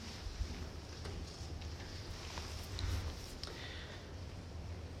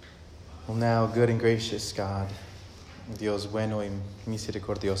Well, now, good and gracious God, Dios bueno y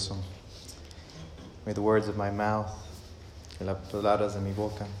misericordioso, may the words of my mouth, las palabras de mi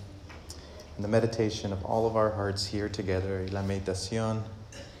boca, and the meditation of all of our hearts here together, y la meditación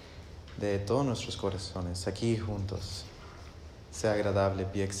de todos nuestros corazones aquí juntos, sea agradable,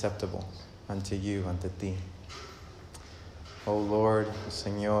 be acceptable unto you, unto ti. O Lord,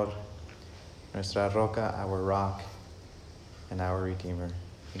 Señor, nuestra roca, our rock, and our Redeemer,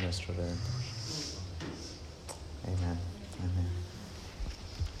 y nuestro Redentor. Amen. Amen.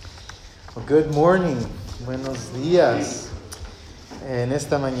 Well, good morning. Buenos días. En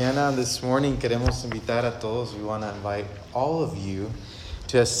esta mañana, this morning, queremos invitar a todos. We want to invite all of you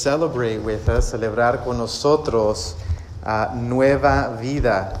to celebrate with us, celebrar con nosotros nueva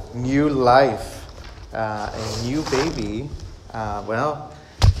vida, new life, a new baby.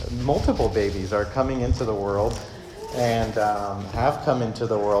 Multiple babies are coming into the world and have come into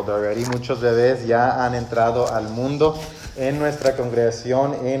the world already. Muchos bebés ya han entrado al mundo en nuestra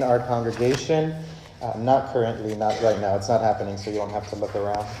congregación, in our congregation. Not currently, not right now. It's not happening, so you don't have to look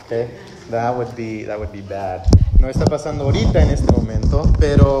around. Okay, that would be bad. No está pasando ahorita en este momento,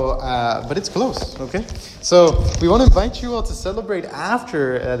 pero but it's close. Okay, so we want to invite you all to celebrate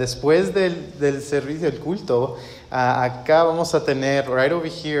after, después del servicio del culto. Acá vamos a tener, right over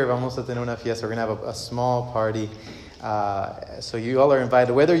here, vamos a tener una fiesta. We're gonna have a small party. So you all are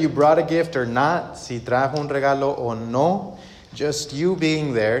invited, whether you brought a gift or not, si trajo un regalo o no. Just you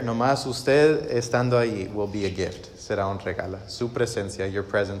being there, nomás usted estando ahí will be a gift. Será un regalo. Su presencia, your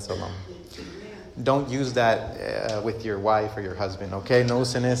presence alone. Don't use that with your wife or your husband, okay? No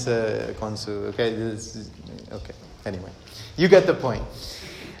usen ese con su, okay? Okay, anyway. You get the point.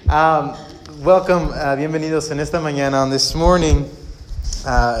 Welcome, bienvenidos en esta mañana. On this morning,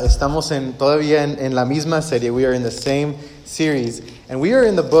 estamos todavía en la misma serie. We are in the same series. And we are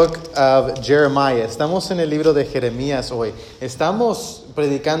in the book of Jeremiah. Estamos en el libro de Jeremías hoy. Estamos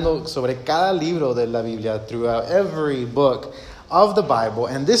predicando sobre cada libro de la Biblia, throughout every book of the Bible.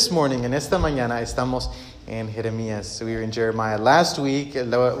 And this morning, en esta mañana, estamos en Jeremías. We were in Jeremiah. Last week,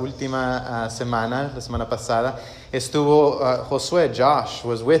 la última semana, la semana pasada, estuvo Josué, Josh,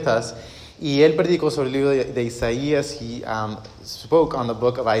 was with us. Y él predicó sobre el libro de Isaías. He spoke on the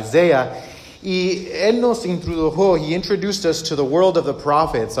book of Isaiah. Y él nos introdujo, he introduced us to the world of the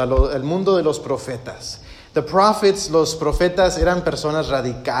prophets, al mundo de los profetas. The prophets, los profetas eran personas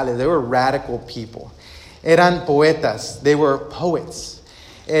radicales. They were radical people. Eran poetas. They were poets.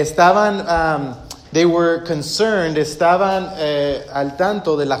 They were concerned, estaban al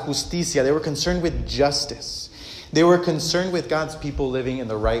tanto de la justicia. They were concerned with justice. They were concerned with God's people living in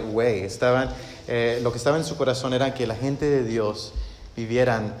the right way. Lo que estaba en su corazón era que la gente de Dios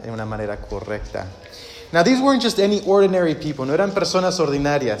vivieran de una manera correcta. Now, these weren't just any ordinary people. No eran personas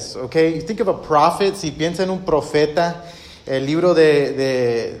ordinarias, okay? You think of a prophet, si piensa en un profeta, el libro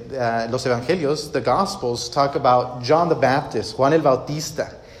de los evangelios, the Gospels, talk about John the Baptist, Juan el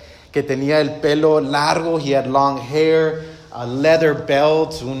Bautista, que tenía el pelo largo, he had long hair, a leather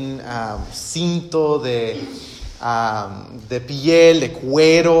belt, un cinto de piel, de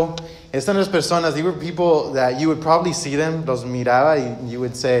cuero. Estas las personas, they were people that you would probably see them, los miraba y you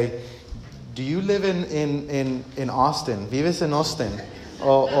would say, do you live in Austin? ¿Vives en Austin?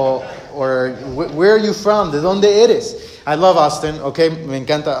 Or where are you from? ¿De dónde eres? I love Austin, okay? Me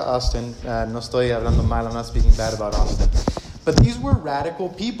encanta Austin. No estoy hablando mal, I'm not speaking bad about Austin. But these were radical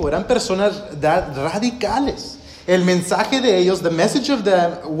people. Eran personas radicales. El mensaje de ellos, the message of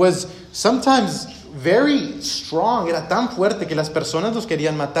them was sometimes very strong. Era tan fuerte que las personas los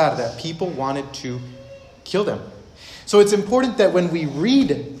querían matar, that people wanted to kill them. So it's important that when we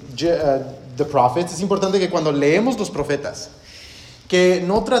read the prophets, es importante que cuando leemos los profetas, que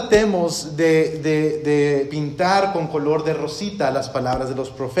no tratemos de pintar con color de rosita las palabras de los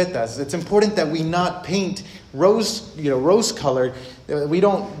profetas. It's important that we not paint rose-colored. We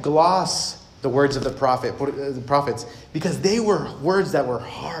don't gloss the words of the prophets, because they were words that were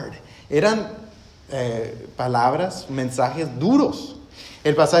hard. Eran palabras, mensajes duros.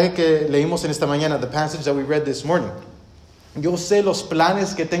 El pasaje que leímos en esta mañana, the passage that we read this morning. Yo sé los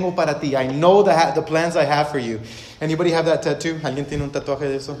planes que tengo para ti. I know the plans I have for you. Anybody have that tattoo? ¿Alguien tiene un tatuaje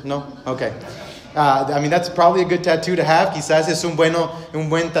de eso? No? Okay. That's probably a good tattoo to have. Quizás es un buen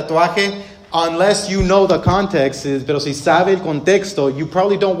tatuaje. Unless you know the context, pero si sabe el contexto, you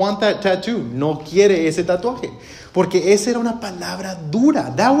probably don't want that tattoo. No quiere ese tatuaje. Porque esa era una palabra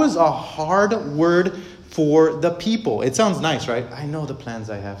dura. That was a hard word for the people. It sounds nice, right? I know the plans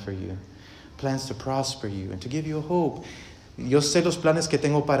I have for you. Plans to prosper you and to give you a hope. Yo sé los planes que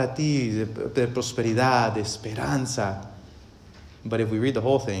tengo para ti, de prosperidad, de esperanza. But if we read the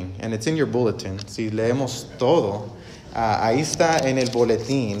whole thing, and it's in your bulletin, si leemos todo, ahí está en el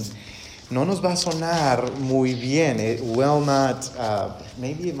boletín, no nos va a sonar muy bien. It will not,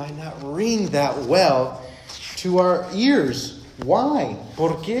 maybe it might not ring that well to our ears. Why?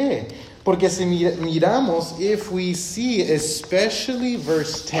 ¿Por qué? Porque si miramos, if we see, especially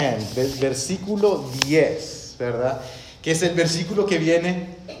verse 10, versículo 10, ¿verdad? Que es el versículo que viene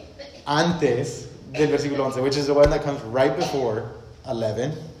antes del versículo 11, which is the one that comes right before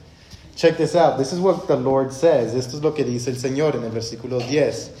 11. Check this out. This is what the Lord says. Esto es lo que dice el Señor en el versículo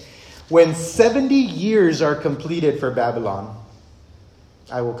 10. When 70 years are completed for Babylon,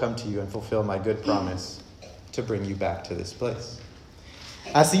 I will come to you and fulfill my good promise to bring you back to this place.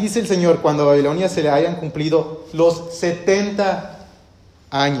 Así dice el Señor, cuando a Babilonia se le hayan cumplido los 70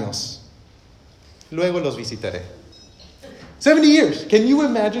 años, luego los visitaré. 70 years. Can you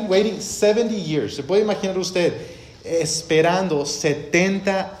imagine waiting 70 years? ¿Se puede imaginar usted esperando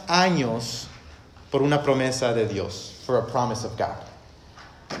 70 años por una promesa de Dios? For a promise of God.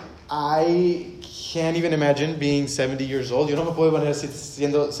 I can't even imagine being 70 years old. Yo no me puedo imaginar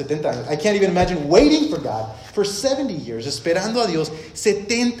siendo 70 años. I can't even imagine waiting for God for 70 years, esperando a Dios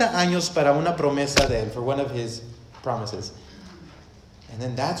 70 años para una promesa de Él, for one of His promises. And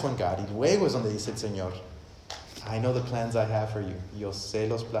then that's when God, y luego es donde dice el Señor, I know the plans I have for you. Yo sé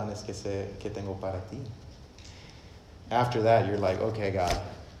los planes que tengo para ti. After that, you're like, okay, God,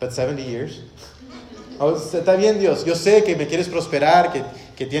 but 70 years? Oh, está bien, Dios. Yo sé que me quieres prosperar,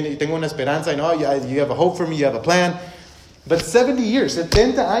 que tengo una esperanza. I know you have a hope for me, you have a plan. But 70 years,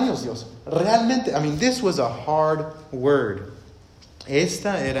 70 años, Dios. Realmente, I mean, this was a hard word.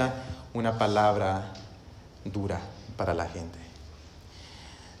 Esta era una palabra dura para la gente.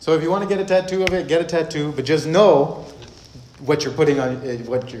 So if you want to get a tattoo of it, get a tattoo, but just know what you're putting on,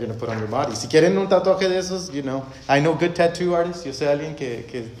 what you're going to put on your body. Si quieren un tatuaje de esos, you know, I know good tattoo artists. Yo sé alguien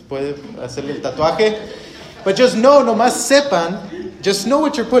que puede hacerle el tatuaje. But just know, nomás sepan, just know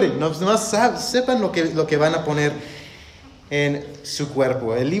what you're putting. Nomás sepan lo que van a poner en su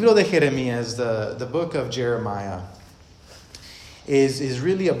cuerpo. El libro de Jeremías, the book of Jeremiah, is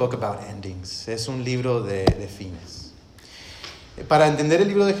really a book about endings. Es un libro de fines. Para entender el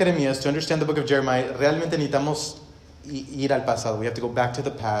libro de Jeremías, to understand the book of Jeremiah, realmente necesitamos ir al pasado. We have to go back to the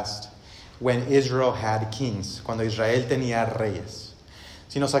past when Israel had kings, cuando Israel tenía reyes.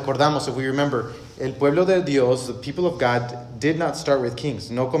 Si nos acordamos, if we remember, el pueblo de Dios, the people of God, did not start with kings.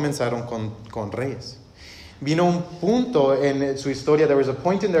 No comenzaron con reyes. Vino un punto en su historia, there was a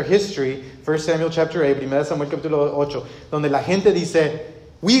point in their history, 1 Samuel chapter 8, 1 Samuel capítulo 8, donde la gente dice,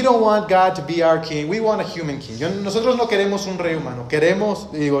 we don't want God to be our king, we want a human king. Nosotros no queremos un rey humano,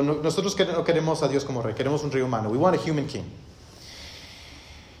 nosotros no queremos a Dios como rey, queremos un rey humano. We want a human king.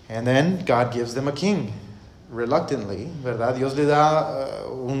 And then God gives them a king, reluctantly, ¿verdad? Dios le da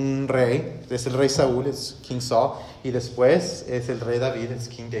un rey, es el rey Saúl, es King Saul, y después es el rey David, es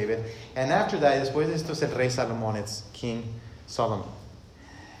King David. And after that, después de esto es el rey Salomón, it's King Solomon.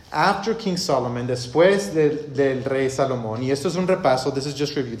 After King Solomon, después del rey Salomón, y esto es un repaso, this is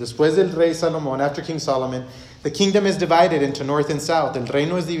just review, después del rey Salomón, after King Solomon, the kingdom is divided into north and south. El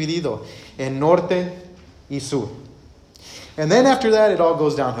reino es dividido en norte y sur. And then after that, it all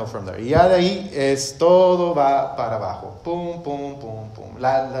goes downhill from there. Y ya de ahí todo va para abajo. Pum, pum, pum, pum.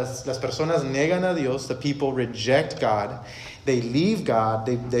 Las personas negan a Dios. The people reject God. They leave God.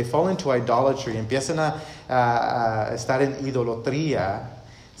 They fall into idolatry. Empiezan a estar en idolatría.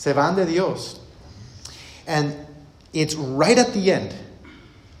 Se van de Dios. And it's right at the end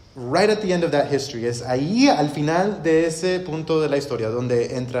of that history. Es ahí al final de ese punto de la historia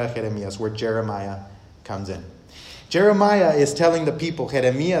donde entra Jeremías, where Jeremiah comes in. Jeremiah is telling the people,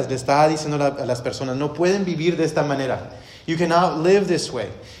 Jeremías le está diciendo a las personas, no pueden vivir de esta manera. You cannot live this way.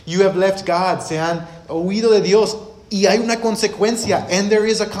 You have left God. Se han huido de Dios. Y hay una consecuencia. And there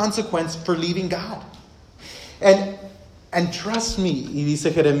is a consequence for leaving God. And trust me, y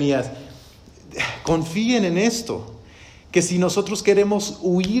dice Jeremías, confíen en esto, que si nosotros queremos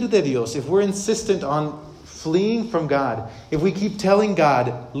huir de Dios, if we're insistent on fleeing from God, if we keep telling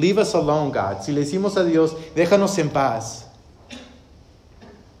God, leave us alone, God, si le decimos a Dios, déjanos en paz,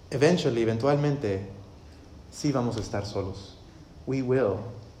 eventualmente, sí vamos a estar solos. We will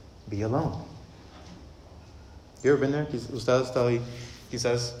be alone. You ever been there? Usted ha estado ahí,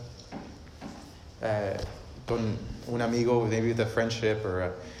 quizás con un amigo, maybe with a friendship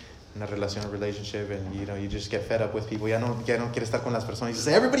or una relación, a relationship, and you just get fed up with people. Ya no quiere estar con las personas. You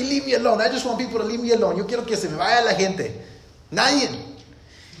say, everybody leave me alone. I just want people to leave me alone. Yo quiero que se me vaya la gente. Nadie.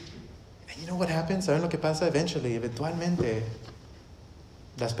 And you know what happens? ¿Saben lo que pasa? Eventualmente,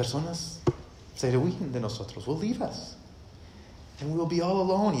 las personas se huyen de nosotros. Will leave us. And we will be all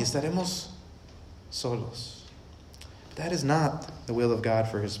alone. Y estaremos solos. That is not the will of God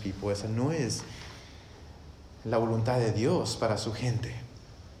for his people. Esa no es la voluntad de Dios para su gente.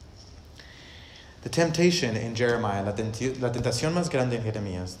 The temptation in Jeremiah, la tentación más grande en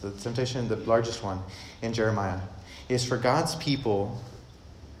Jeremías, the temptation, the largest one in Jeremiah, is for God's people,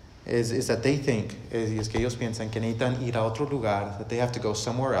 is that they think, es que ellos piensan que necesitan ir a otro lugar, that they have to go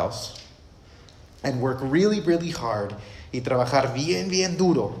somewhere else and work really, really hard y trabajar bien, bien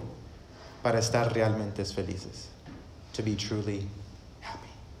duro para estar realmente felices, to be truly happy.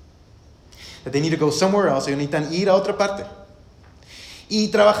 That they need to go somewhere else, ellos necesitan ir a otra parte y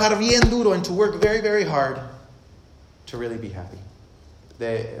trabajar bien duro and to work very, very hard to really be happy.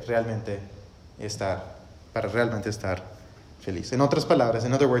 Para realmente estar feliz. En otras palabras,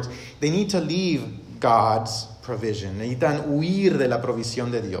 in other words, they need to leave God's provision. Necesitan huir de la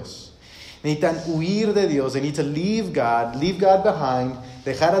provisión de Dios. Necesitan huir de Dios. They need to leave God behind,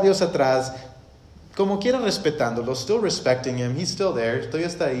 dejar a Dios atrás, como quiera respetándolo, still respecting him, he's still there, todavía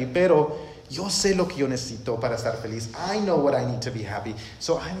está ahí, pero yo sé lo que yo necesito para estar feliz. I know what I need to be happy.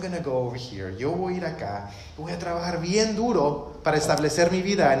 So I'm going to go over here. Yo voy a ir acá. Voy a trabajar bien duro para establecer mi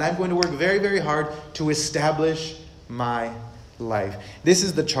vida. And I'm going to work very, very hard to establish my life. This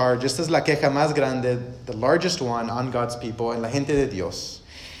is the charge. Esta es la queja más grande, the largest one on God's people, en la gente de Dios.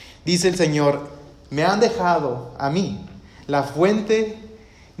 Dice el Señor, me han dejado a mí la fuente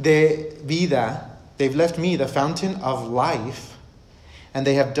de vida. They've left me the fountain of life. And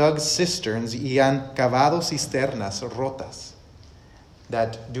they have dug cisterns y han cavado cisternas rotas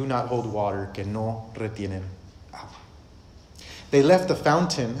that do not hold water, que no retienen agua. They left the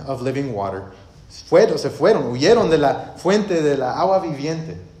fountain of living water. Huyeron de la fuente de la agua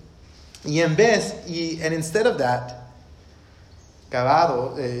viviente. And instead of that,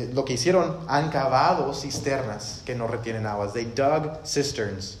 lo que hicieron, han cavado cisternas que no retienen aguas. They dug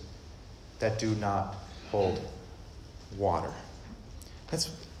cisterns that do not hold water.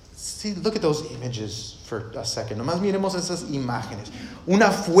 Look at those images for a second. Nomás miremos esas imágenes.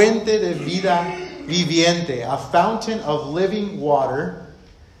 Una fuente de vida viviente, a fountain of living water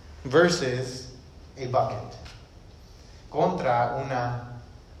versus a bucket. Contra una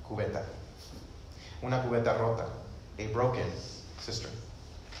cubeta rota, a broken cistern.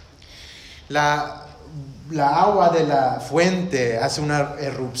 La agua de la fuente hace una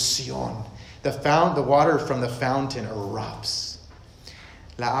erupción. The water from the fountain erupts.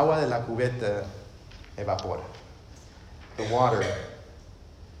 La agua de la cubeta evapora. The water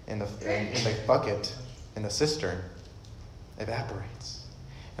in the bucket, in the cistern, evaporates.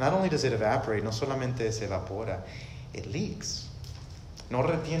 And not only does it evaporate, no solamente se evapora, it leaks. No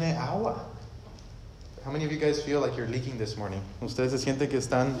retiene agua. How many of you guys feel like you're leaking this morning? ¿Ustedes se sienten que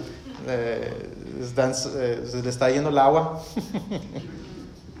se le está yendo el agua?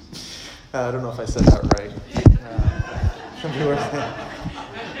 I don't know if I said that right. Some people are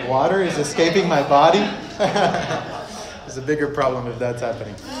saying, water is escaping my body. It's a bigger problem if that's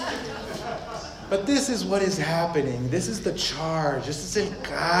happening. But this is what is happening. This is the charge. This is el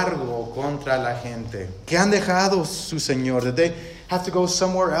cargo contra la gente. Que han dejado su Señor. That they have to go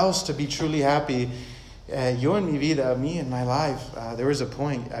somewhere else to be truly happy. Yo en mi vida, me in my life, there was a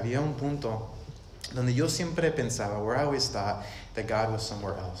point, había un punto donde yo siempre pensaba, where I always thought that God was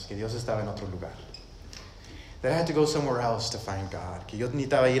somewhere else, que Dios estaba en otro lugar. That I had to go somewhere else to find God. Que yo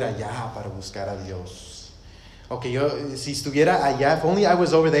necesitaba ir allá para buscar a Dios. O que yo, si estuviera allá, if only I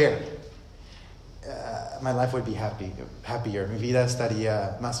was over there, my life would be happier. Mi vida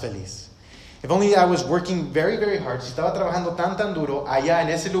estaría más feliz. If only I was working very, very hard. Si estaba trabajando tan duro allá en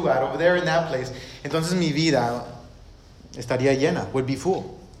ese lugar, over there in that place, entonces mi vida estaría llena, would be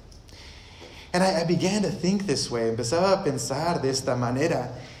full. And I began to think this way. Empezaba a pensar de esta manera.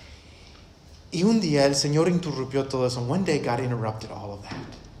 Y un día el Señor interrumpió todo eso. One day God interrupted all of that.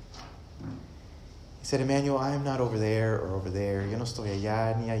 He said, Emmanuel, I am not over there or over there. Yo no estoy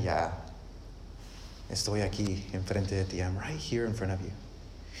allá ni allá. Estoy aquí enfrente de ti. I'm right here in front of you.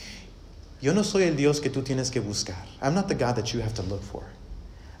 Yo no soy el Dios que tú tienes que buscar. I'm not the God that you have to look for.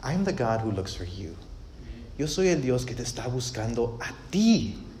 I'm the God who looks for you. Yo soy el Dios que te está buscando a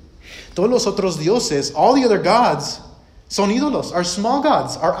ti. Todos los otros dioses, all the other gods, son ídolos, are small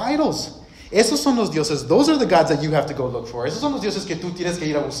gods, are idols. Esos son los dioses. Those are the gods that you have to go look for. Esos son los dioses que tú tienes que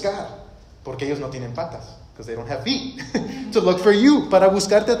ir a buscar. Porque ellos no tienen patas. Because they don't have feet. To look for you, para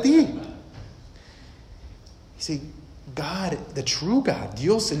buscarte a ti. You see, God, the true God,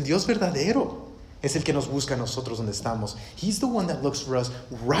 Dios, el Dios verdadero, es el que nos busca a nosotros donde estamos. He's the one that looks for us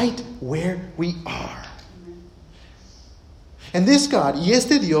right where we are. And this God, y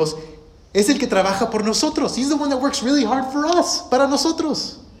este Dios, Es el que trabaja por nosotros. He's the one that works really hard for us, para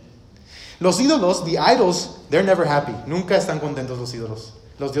nosotros. Los ídolos, the idols, they're never happy. Nunca están contentos los ídolos.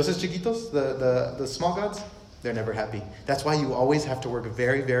 Los dioses chiquitos, the small gods, they're never happy. That's why you always have to work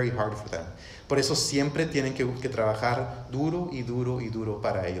very, very hard for them. Por eso siempre tienen que trabajar duro y duro y duro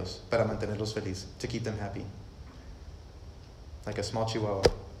para ellos, para mantenerlos felices, to keep them happy. Like a small chihuahua.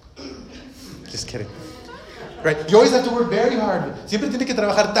 Just kidding. Right? You always have to work very hard. Siempre tiene que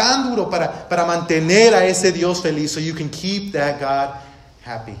trabajar tan duro para mantener a ese Dios feliz so you can keep that God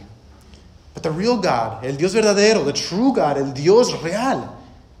happy. But the real God, el Dios verdadero, the true God, el Dios real,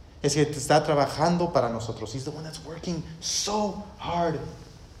 es que está trabajando para nosotros. He's the one that's working so hard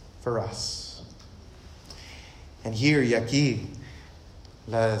for us. And here y aquí,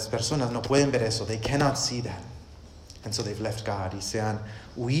 las personas no pueden ver eso. They cannot see that. And so they've left God. Y se han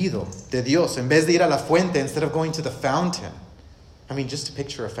huido de Dios. En vez de ir a la fuente, instead of going to the fountain. I mean, just to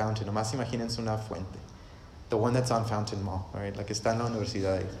picture a fountain. Nomás imagínense una fuente. The one that's on Fountain Mall. Right? La que está en la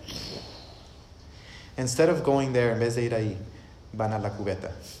universidad ahí. Instead of going there, en vez de ir ahí, van a la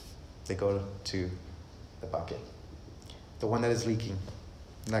cubeta. They go to the bucket. The one that is leaking.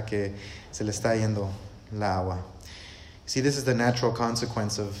 La que se le está yendo la agua. See, this is the natural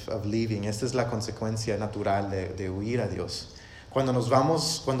consequence of leaving. Esta es la consecuencia natural de huir a Dios. Cuando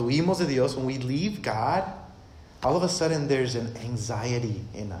huimos de Dios, when we leave God, all of a sudden there's an anxiety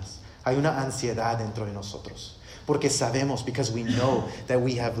in us. Hay una ansiedad dentro de nosotros. Porque sabemos, because we know that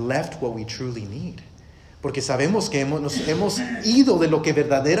we have left what we truly need. Porque sabemos que nos hemos ido de lo que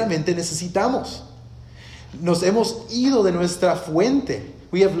verdaderamente necesitamos. Nos hemos ido de nuestra fuente.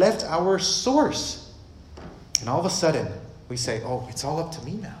 We have left our source. And all of a sudden, we say, oh, it's all up to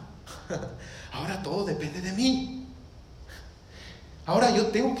me now. Ahora todo depende de mí. Ahora yo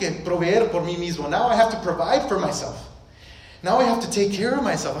tengo que proveer por mí mismo. Now I have to provide for myself. Now I have to take care of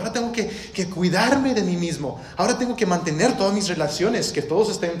myself. Ahora tengo que cuidarme de mí mismo. Ahora tengo que mantener todas mis relaciones, que todos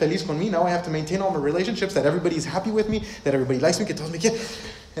estén felices con mí. Now I have to maintain all my relationships, that everybody is happy with me, that everybody likes me, que todos me quieren.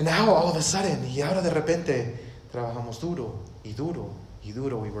 And now all of a sudden, y ahora de repente, trabajamos duro y duro y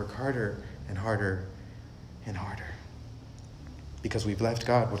duro. We work harder and harder and harder. Because we've left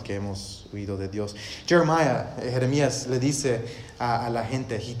God, porque hemos huido de Dios. Jeremías le dice a la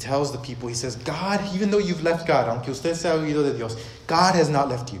gente, he tells the people, he says, God, even though you've left God, aunque usted se ha huido de Dios, God has not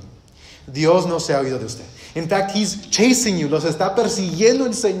left you. Dios no se ha huido de usted. In fact, He's chasing you. Los está persiguiendo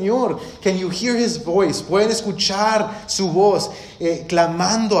el Señor. Can you hear His voice? Pueden escuchar su voz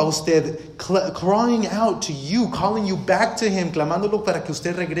clamando a usted, crying out to you, calling you back to Him, clamándolo para que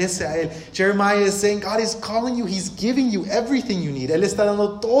usted regrese a Él. Jeremiah is saying, God is calling you. He's giving you everything you need. Él está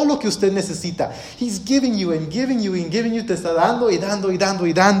dando todo lo que usted necesita. He's giving you and giving you and giving you. Te está dando y dando y dando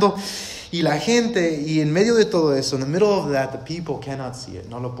y dando. Y la gente, y en medio de todo eso, in the middle of that, the people cannot see it.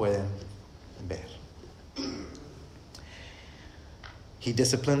 No lo pueden ver. He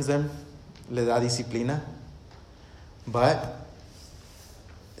disciplines them, le da disciplina, but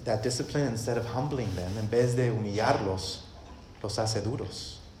that discipline, instead of humbling them, en vez de humillarlos, los hace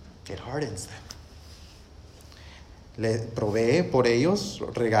duros. It hardens them. Le provee por ellos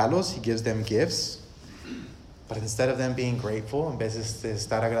regalos, he gives them gifts, but instead of them being grateful, en vez de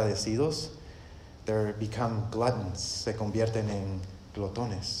estar agradecidos, they become gluttons, se convierten en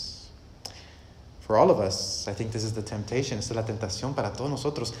glotones. For all of us, I think this is the temptation. Esta es la tentación para todos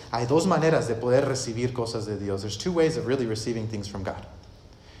nosotros. Hay dos maneras de poder recibir cosas de Dios. There's two ways of really receiving things from God.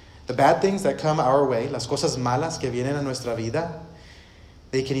 The bad things that come our way, las cosas malas que vienen a nuestra vida,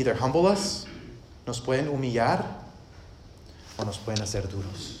 they can either humble us, nos pueden humillar, o nos pueden hacer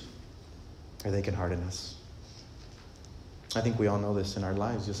duros. Or they can harden us. I think we all know this in our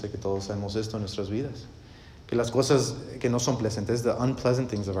lives. Yo sé que todos sabemos esto en nuestras vidas. Que las cosas que no son pleasantras, the unpleasant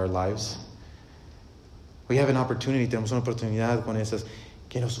things of our lives, we have an opportunity, tenemos una oportunidad con esas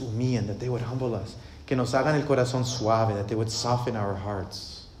que nos humillen, that they would humble us, que nos hagan el corazón suave, that they would soften our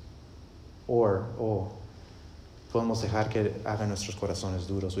hearts. Or podemos dejar que hagan nuestros corazones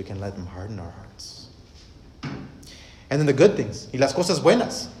duros. We can let them harden our hearts. And then the good things, y las cosas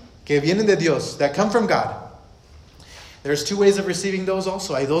buenas que vienen de Dios, that come from God. There's two ways of receiving those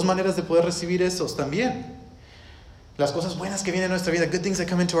also. Hay dos maneras de poder recibir esos también. Las cosas buenas que vienen a nuestra vida, good things that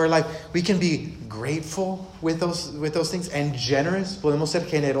come into our life, we can be grateful with those things and generous. Podemos ser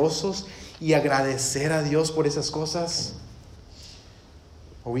generosos y agradecer a Dios por esas cosas.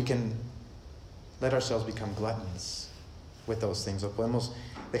 Or we can let ourselves become gluttons with those things. O podemos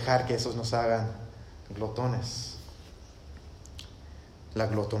dejar que esos nos hagan glotones. La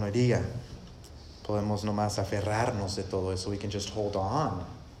glotonería. Podemos nomás aferrarnos de todo eso. We can just hold on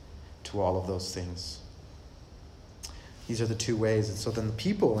to all of those things. These are the two ways. And so then the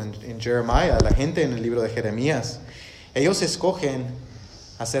people in Jeremiah, la gente en el libro de Jeremías, ellos escogen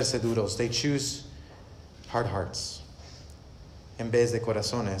hacerse duros. They choose hard hearts en vez de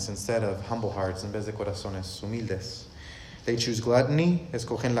corazones, instead of humble hearts, en vez de corazones humildes. They choose gluttony,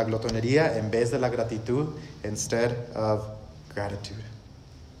 escogen la glotonería en vez de la gratitud, instead of gratitude.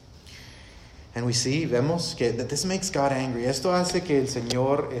 And we see, vemos que that this makes God angry. Esto hace que el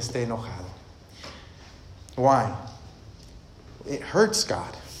Señor esté enojado. Why? It hurts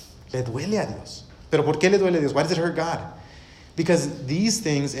God. Le duele a Dios. ¿Pero por qué le duele a Dios? Why does it hurt God? Because these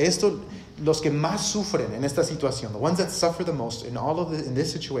things, los que más sufren en esta situación, the ones that suffer the most in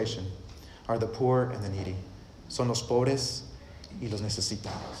this situation, are the poor and the needy. Son los pobres y los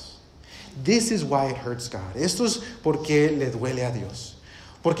necesitados. This is why it hurts God. Esto es porque le duele a Dios.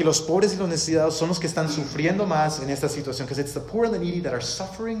 Porque los pobres y los necesitados son los que están sufriendo más en esta situación. Because it's the poor and the needy that are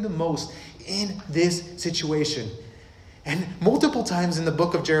suffering the most in this situation. And multiple times in the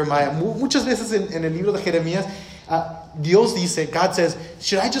book of Jeremiah, muchas veces en el libro de Jeremías, Dios dice, God says,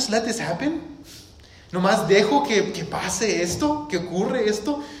 should I just let this happen? Nomás dejo que pase esto, que ocurre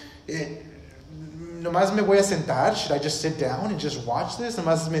esto. Nomás me voy a sentar. Should I just sit down and just watch this?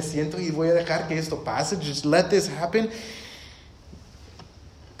 Nomás me siento y voy a dejar que esto pase. Just let this happen.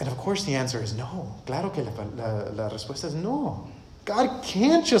 And of course the answer is no. Claro que la respuesta es no. God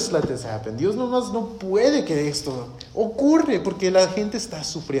can't just let this happen. Dios nomás no puede que esto ocurre porque la gente está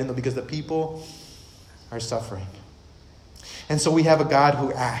sufriendo, because the people are suffering. And so we have a God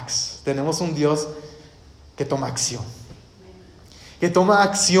who acts. Tenemos un Dios que toma acción. Que toma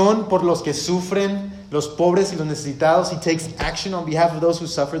acción por los que sufren, los pobres y los necesitados. He takes action on behalf of those who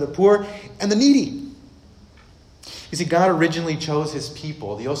suffer, the poor and the needy. You see, God originally chose his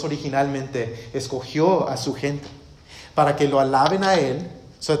people. Dios originalmente escogió a su gente para que lo alaben a él,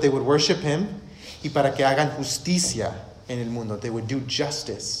 so that they would worship him, y para que hagan justicia en el mundo. They would do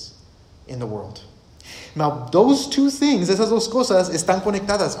justice in the world. Now, those two things, esas dos cosas, están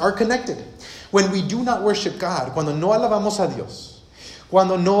conectadas, are connected. When we do not worship God, cuando no alabamos a Dios,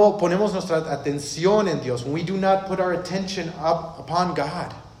 cuando no ponemos nuestra atención en Dios, when we do not put our attention up upon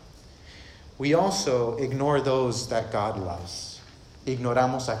God, we also ignore those that God loves.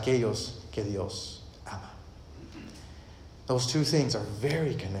 Ignoramos a aquellos que Dios ama. Those two things are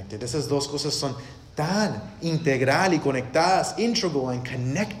very connected. Esas dos cosas son tan integral y conectadas, integral and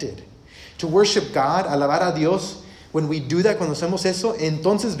connected. To worship God, alabar a Dios, when we do that, cuando hacemos eso,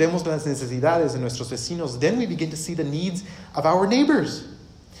 entonces vemos las necesidades de nuestros vecinos. Then we begin to see the needs of our neighbors.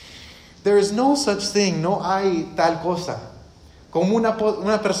 There is no such thing, no hay tal cosa, como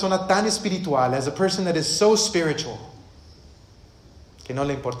una persona tan espiritual, as a person that is so spiritual, que no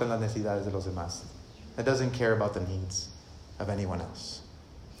le importan las necesidades de los demás. That doesn't care about the needs of anyone else.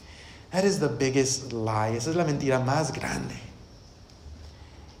 That is the biggest lie. Esa es la mentira más grande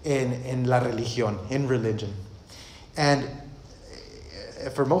en la religión, in religion. And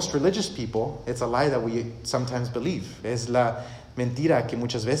for most religious people, it's a lie that we sometimes believe. Es la mentira que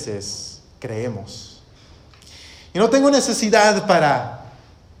muchas veces creemos. Yo no tengo necesidad para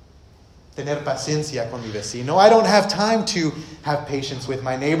tener paciencia con mi vecino. I don't have time to have patience with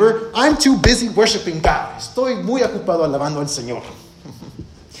my neighbor. I'm too busy worshiping God. Estoy muy ocupado alabando al Señor.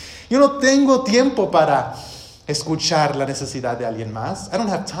 Yo no tengo tiempo para escuchar la necesidad de alguien más. I don't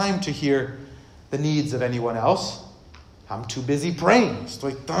have time to hear the needs of anyone else. I'm too busy praying.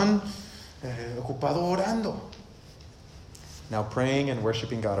 Estoy tan ocupado orando. Now, praying and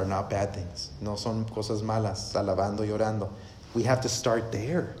worshiping God are not bad things. No son cosas malas, alabando y orando. We have to start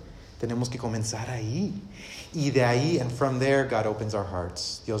there. Tenemos que comenzar ahí. Y de ahí, and from there, God opens our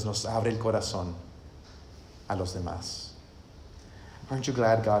hearts. Dios nos abre el corazón a los demás. Aren't you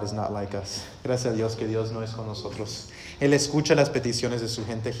glad God is not like us? Gracias a Dios que Dios no es con nosotros. Él escucha las peticiones de su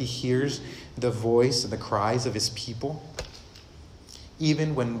gente. He hears the voice and the cries of his people,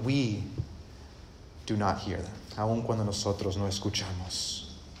 even when we do not hear them. Aun cuando nosotros no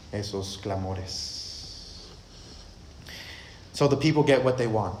escuchamos esos clamores. So the people get what they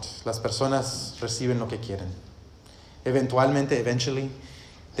want. Las personas reciben lo que quieren. Eventually,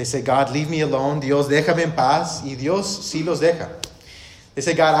 they say, God, leave me alone. Dios, déjame en paz. Y Dios sí los deja. They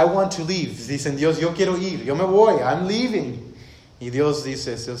say, God, I want to leave. Dicen, Dios, yo quiero ir. Yo me voy. I'm leaving. Y Dios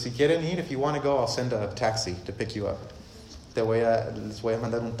dice, so, si quieren ir, if you want to go, I'll send a taxi to pick you up. Les voy a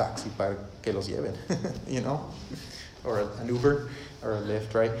mandar un taxi para que los lleven. You know? Or an Uber or a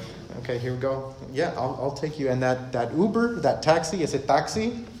Lyft, right? Okay, here we go. Yeah, I'll take you. And that Uber, that taxi, ese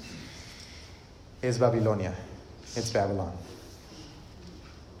taxi, is Babylonia. It's Babylon.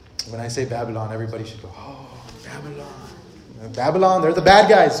 When I say Babylon, everybody should go, oh, Babylon. Babylon, they're the bad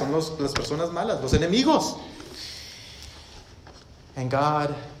guys. Son las personas malas, los enemigos. And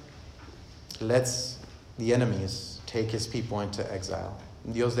God lets the enemies take his people into exile.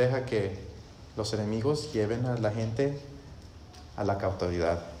 Dios deja que los enemigos lleven a la gente a la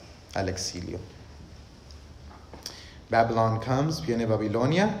cautividad, al exilio. Babylon comes, viene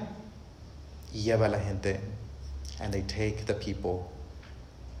Babilonia, y lleva a la gente, and they take the people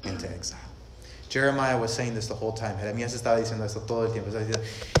into exile. Jeremiah was saying this the whole time. Jeremías estaba diciendo esto todo el tiempo.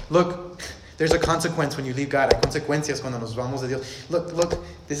 Look, there's a consequence when you leave God. Hay consecuencias cuando nos vamos de Dios. Look,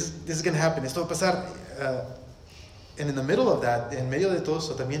 this is going to happen. Esto va a pasar. And in the middle of that, en medio de todo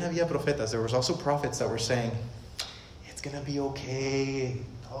eso, también había profetas. There was also prophets that were saying, it's going to be okay.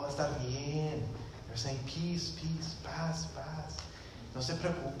 Todo está bien. They're saying, peace, paz. No se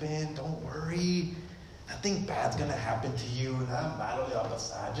preocupen. Don't worry. Nothing bad's going to happen to you. Nada malo le va a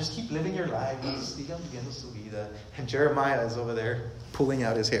pasar. Just keep living your life. Sigan viviendo su vida. And Jeremiah is over there pulling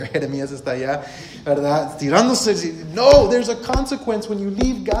out his hair. Jeremías está allá, ¿verdad? Tirándose. No, there's a consequence when you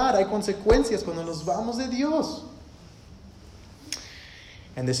leave God. Hay consecuencias cuando nos vamos de Dios.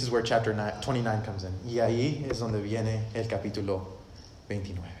 And this is where chapter 29 comes in. Y ahí es donde viene el capítulo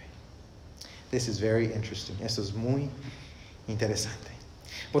 29. This is very interesting. Esto es muy interesante.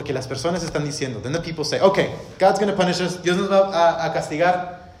 Porque las personas están diciendo, then the people say, okay, God's going to punish us, Dios nos va a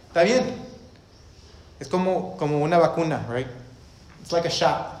castigar. Está bien. Es como una vacuna, right? It's like a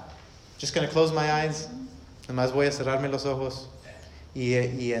shot. Just going to close my eyes. Nomás voy a cerrarme los ojos. Y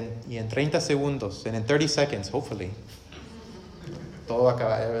en 30 segundos, and in 30 seconds, hopefully, todo va a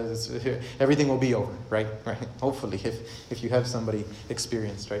acabar. Everything will be over, right? Hopefully, if you have somebody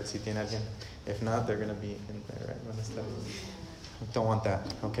experienced, right? Si tiene alguien. If not, they're going to be in there, right? Don't want that,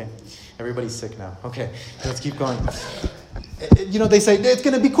 okay? Everybody's sick now. Okay, let's keep going. They say, it's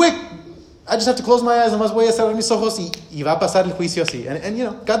going to be quick. I just have to close my eyes, nomás voy a cerrar mis ojos y va a pasar el juicio así.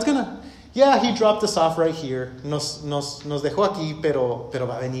 And God's going to, he dropped us off right here. Nos dejó aquí, pero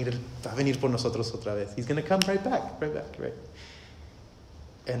va a venir por nosotros otra vez. He's going to come right back.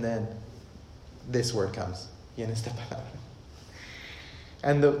 And then this word comes. Y en esta palabra.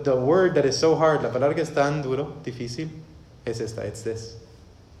 And the word that is so hard, la palabra que es tan duro, difícil, es esta, it's this.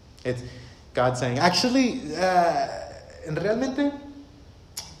 It's God saying, actually, realmente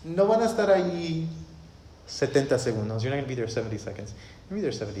no van a estar ahí 70 segundos. You're not going to be there 70 seconds. You're going to be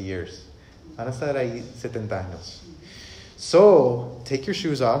there 70 years. Van a estar ahí 70 años. So, take your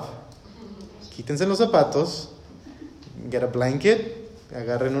shoes off. Quítense los zapatos. Get a blanket.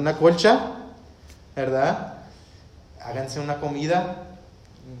 Agarren una colcha. ¿Verdad? Háganse una comida.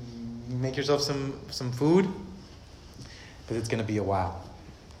 Make yourself some food. Because it's going to be a while.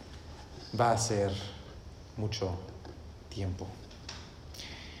 Va a ser mucho tiempo.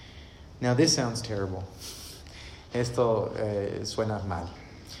 Now this sounds terrible. Esto suena mal.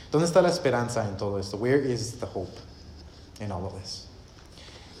 ¿Dónde está la esperanza en todo esto? Where is the hope in all of this?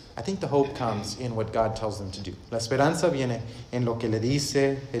 I think the hope comes in what God tells them to do. La esperanza viene en lo que le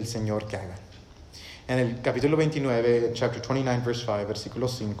dice el Señor que hagan. En el capítulo 29, chapter 29, verse 5, versículo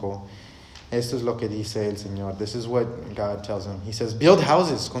 5, esto es lo que dice el Señor. This is what God tells him. He says, build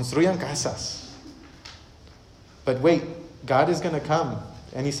houses, construyan casas. But wait, God is going to come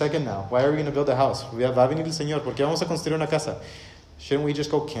any second now. Why are we going to build a house? Va a venir el Señor. ¿Por qué vamos a construir una casa? Shouldn't we just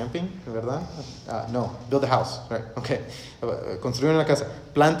go camping? ¿Verdad? No, build a house. Right? Okay. Construir una casa.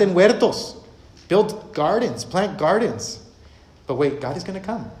 Planten huertos. Build gardens. Plant gardens. But wait, God is going to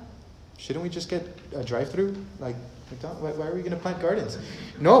come. Shouldn't we just get a drive-through? Why are we going to plant gardens?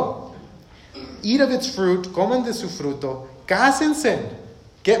 No. Eat of its fruit. Coman de su fruto. Cásense.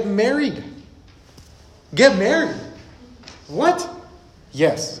 Get married. Get married. What?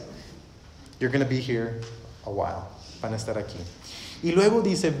 Yes. You're going to be here a while. Van a estar aquí. Y luego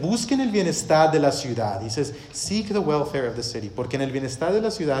dice, busquen el bienestar de la ciudad. He says, seek the welfare of the city. Porque en el bienestar de la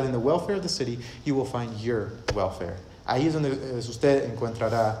ciudad, in the welfare of the city, you will find your welfare. Ahí es donde usted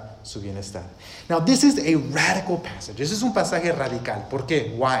encontrará su bienestar. Now, this is a radical passage. This es un pasaje radical. ¿Por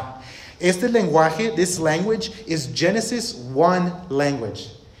qué? Why? Este lenguaje, this language, is Genesis 1 language.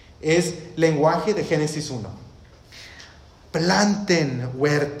 Es lenguaje de Génesis 1. Planten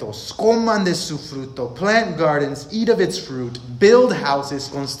huertos, coman de su fruto, plant gardens, eat of its fruit, build houses,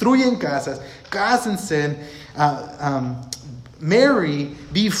 construyen casas, cásense, marry,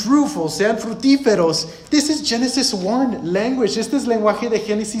 be fruitful, sean frutíferos. This is Genesis 1 language. Este es lenguaje de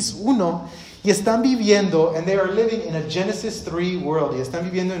Génesis 1. Y están viviendo, and they are living in a Genesis 3 world. Y están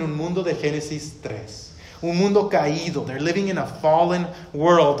viviendo en un mundo de Génesis 3. Un mundo caído. They're living in a fallen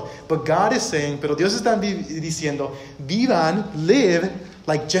world. But God is saying, pero Dios está diciendo, vivan, live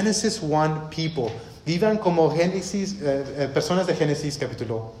like Genesis 1 people. Vivan como Génesis, personas de Génesis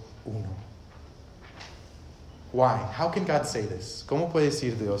capítulo 1. Why? How can God say this? ¿Cómo puede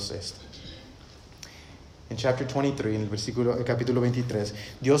decir Dios esto? En chapter 23, en el capítulo 23,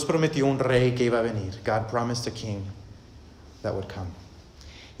 Dios prometió un rey que iba a venir. God promised a king that would come.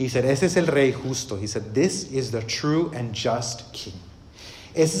 He said, ese es el rey justo. He said, this is the true and just king.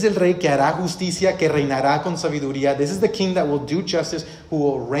 Ese es el rey que hará justicia, que reinará con sabiduría. This is the king that will do justice, who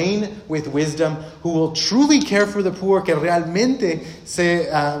will reign with wisdom, who will truly care for the poor, que realmente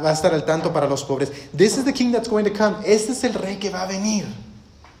va a estar al tanto para los pobres. This is the king that's going to come. Este es el rey que va a venir.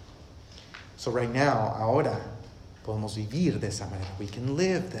 So right now, ahora, podemos vivir de esa manera. We can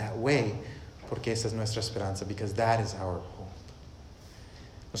live that way, porque esa es nuestra esperanza, because that is our hope.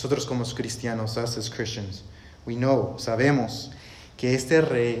 Nosotros como cristianos, us as Christians, we know, sabemos, que este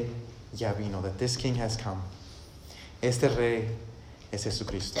rey ya vino, that this king has come. Este rey es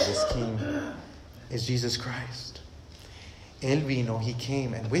Jesucristo. This king is Jesus Christ. Él vino, he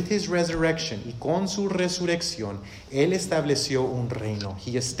came, and with his resurrection, y con su resurrección, él estableció un reino.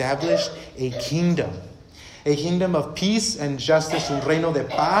 He established a kingdom of peace and justice, un reino de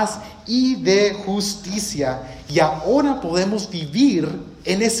paz y de justicia. Y ahora podemos vivir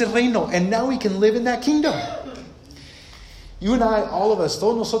en ese reino, and now we can live in that kingdom. You and I, all of us,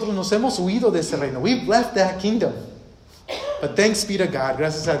 todos nosotros nos hemos huido de ese reino. We've left that kingdom. But thanks be to God,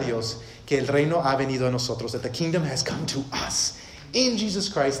 gracias a Dios, que el reino ha venido a nosotros, that the kingdom has come to us in Jesus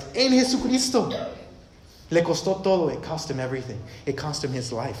Christ, en Jesucristo. Le costó todo. It cost him everything. It cost him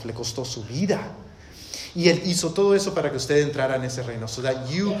his life. Le costó su vida. Y él hizo todo eso para que usted entrara en ese reino, so that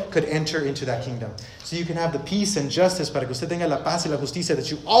you could enter into that kingdom. So you can have the peace and justice, para que usted tenga la paz y la justicia that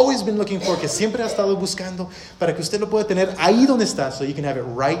you've always been looking for, que siempre ha estado buscando, para que usted lo pueda tener ahí donde está, so you can have it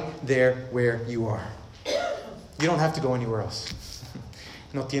right there where you are. You don't have to go anywhere else.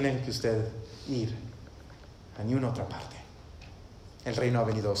 No tiene que usted ir a ninguna otra parte. El reino ha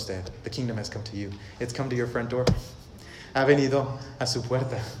venido a usted. The kingdom has come to you. It's come to your front door. Ha venido a su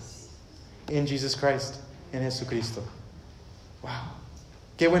puerta. In Jesus Christ, en Jesucristo. Wow.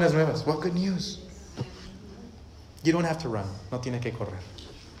 Qué buenas nuevas. What good news. You don't have to run. No tiene que correr.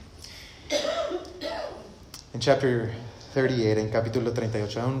 In chapter 38, en capítulo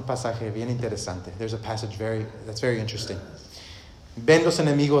 38, hay un pasaje bien interesante. There's a passage that's very interesting. Ven los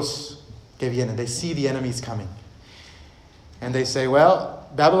enemigos que vienen. They see the enemies coming. And they say, well,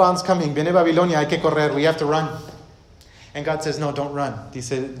 Babylon's coming. Viene Babilonia. Hay que correr. We have to run. And God says, no, don't run.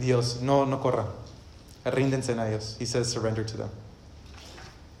 Dice Dios, no corran. Ríndense a ellos. He says, surrender to them.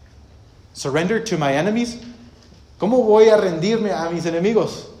 Surrender to my enemies? ¿Cómo voy a rendirme a mis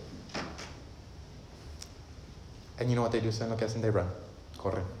enemigos? And you know what they do? ¿Saben lo que hacen? They run.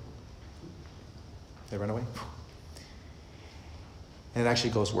 Corren. They run away. And it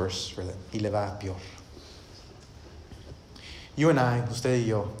actually goes worse for them. Y le va peor. You and I, usted y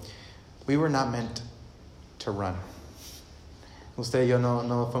yo, we were not meant to run. Usted y yo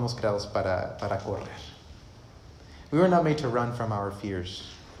no fuimos creados para correr. We were not made to run from our fears.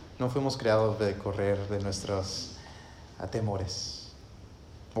 No fuimos creados de correr de nuestros temores.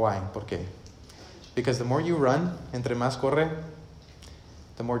 Why? ¿Por qué? Because the more you run, entre más corre,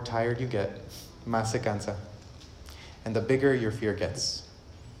 the more tired you get, más se cansa. And the bigger your fear gets.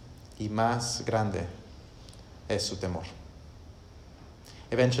 Y más grande es su temor.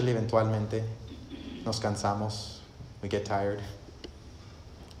 Eventualmente, nos cansamos. We get tired.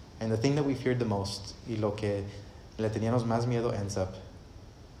 And the thing that we feared the most, y lo que le teníamos más miedo, ends up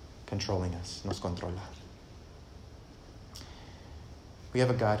controlling us, nos controla. We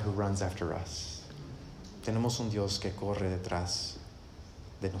have a God who runs after us. Tenemos un Dios que corre detrás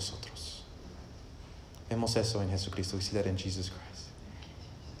de nosotros. Vemos eso en Jesucristo. We see that in Jesus Christ.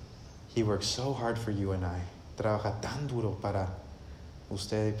 He works so hard for you and I. Trabaja tan duro para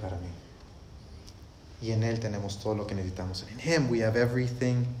usted y para mí. Y en Él tenemos todo lo que necesitamos. In Him we have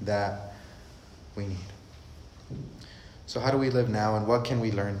everything that we need. So how do we live now, and what can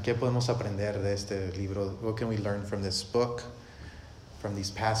we learn? ¿Qué podemos aprender de este libro? What can we learn from this book, from these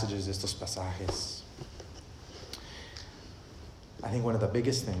passages, estos pasajes? I think one of the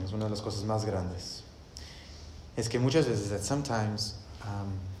biggest things, una de las cosas más grandes, es que muchas veces, that sometimes,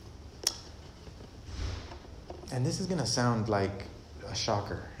 and this is going to sound like a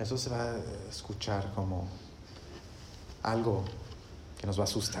shocker. Eso se va a escuchar como algo que nos va a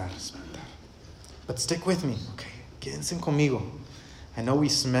asustar, espantar. But stick with me, okay? Quédense conmigo. I know we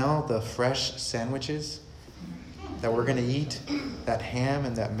smell the fresh sandwiches that we're going to eat, that ham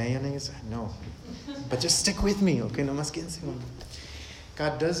and that mayonnaise. I know. But just stick with me, okay? Nomás quédense conmigo.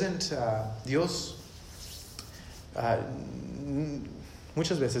 God doesn't, Dios,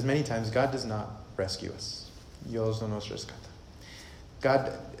 muchas veces, many times, God does not rescue us. Dios no nos rescata.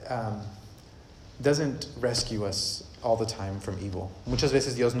 God doesn't rescue us all the time from evil. Muchas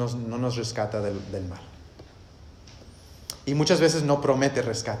veces Dios no nos rescata del mal. Y muchas veces no promete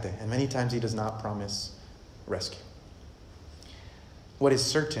rescate. And many times he does not promise rescue. What is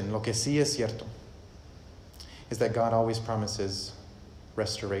certain, lo que sí es cierto, is that God always promises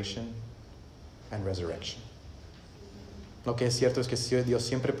restoration and resurrection. Lo que es cierto es que Dios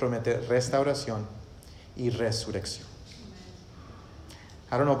siempre promete restauración y resurrección.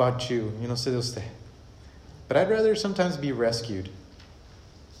 I don't know about you, yo no sé de usted, but I'd rather sometimes be rescued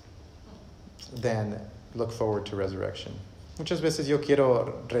than look forward to resurrection. Muchas veces yo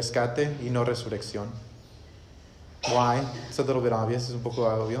quiero rescate y no resurrección. Why? It's a little bit obvious, es un poco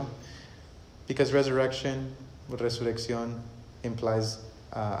obvio. Because resurrection, resurrección implies,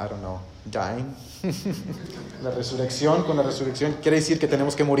 I don't know, dying. La resurrección, con la resurrección quiere decir que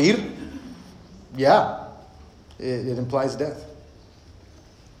tenemos que morir. Yeah, it implies death.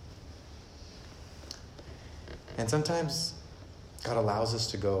 And sometimes God allows us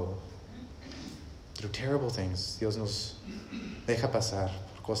to go through terrible things. Dios nos deja pasar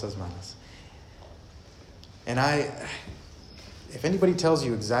por cosas malas. And if anybody tells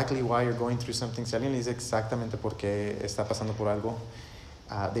you exactly why you're going through something, si alguien le dice exactamente por qué está pasando por algo,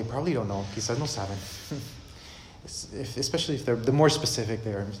 they probably don't know. Quizás no saben. Especially if the more specific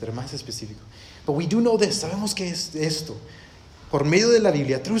they are, más específico. But we do know this. Sabemos que es esto. Por medio de la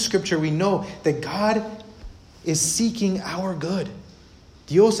Biblia, through Scripture, we know that God is seeking our good.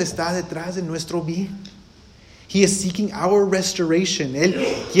 Dios está detrás de nuestro bien. He is seeking our restoration. Él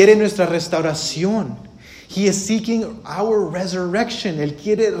quiere nuestra restauración. He is seeking our resurrection. Él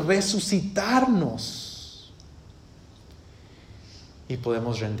quiere resucitarnos. Y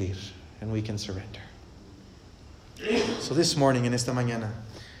podemos rendir. And we can surrender. So this morning, en esta mañana,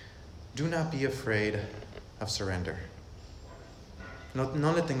 do not be afraid of surrender. No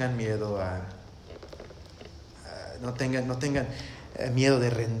le tengan miedo no tengan miedo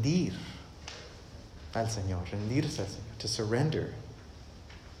de rendir al Señor, rendirse al Señor, to surrender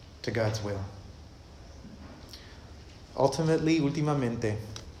to God's will. Últimamente,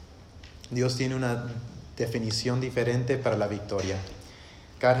 Dios tiene una definición diferente para la victoria.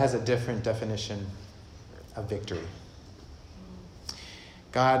 God has a different definition of victory.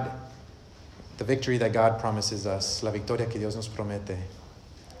 The victory that God promises us, la victoria que Dios nos promete,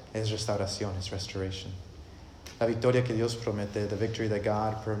 es restauración, es restoration. La victoria que Dios promete, the victory that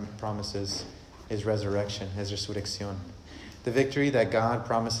God promises, is resurrection, es resurrección. The victory that God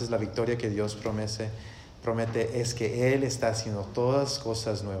promises, la victoria que Dios promete es que Él está haciendo todas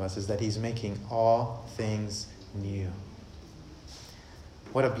cosas nuevas, is that He's making all things new.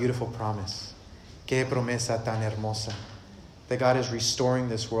 What a beautiful promise. Qué promesa tan hermosa. That God is restoring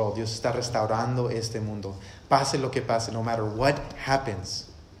this world. Dios está restaurando este mundo. Pase lo que pase, no matter what happens,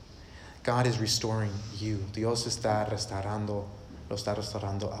 God is restoring you. Dios lo está restaurando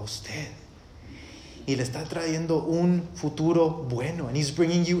a usted. Y le está trayendo un futuro bueno. And He's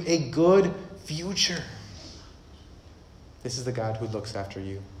bringing you a good future. This is the God who looks after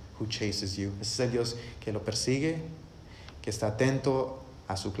you, who chases you. Ese es el Dios que lo persigue, que está atento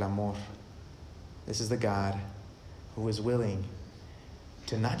a su clamor. This is the God who is willing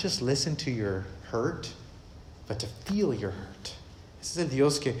to not just listen to your hurt, but to feel your hurt. Ese es el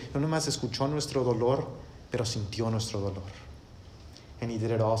Dios que no nomás escuchó nuestro dolor, pero sintió nuestro dolor. And He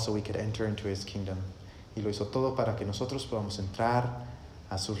did it all so we could enter into His kingdom. Y lo hizo todo para que nosotros podamos entrar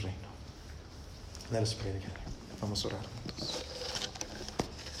a su reino. Let us pray together. Vamos a orar juntos.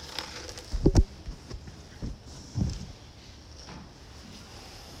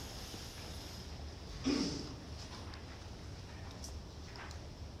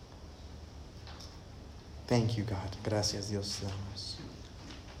 Thank you, God. Gracias, Dios, te damos.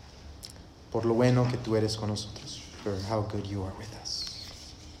 Por lo bueno que tú eres con nosotros. For how good you are with us.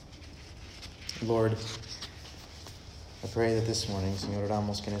 Lord, I pray that this morning, Señor,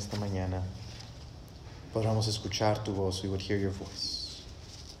 oramos que en esta mañana podamos escuchar tu voz. We would hear your voice.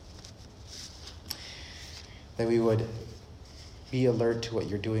 That we would be alert to what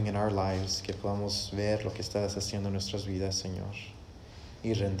you're doing in our lives. Que podamos ver lo que estás haciendo en nuestras vidas, Señor.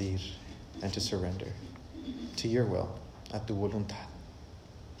 Y rendir. And to surrender. To your will, a tu voluntad.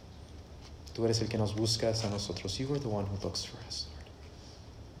 Tú eres el que nos buscas a nosotros. You are the one who looks for us, Lord.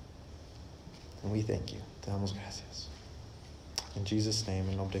 And we thank you. Te damos gracias. In Jesus' name,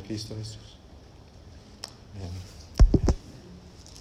 en nombre de Cristo Jesús. Amen.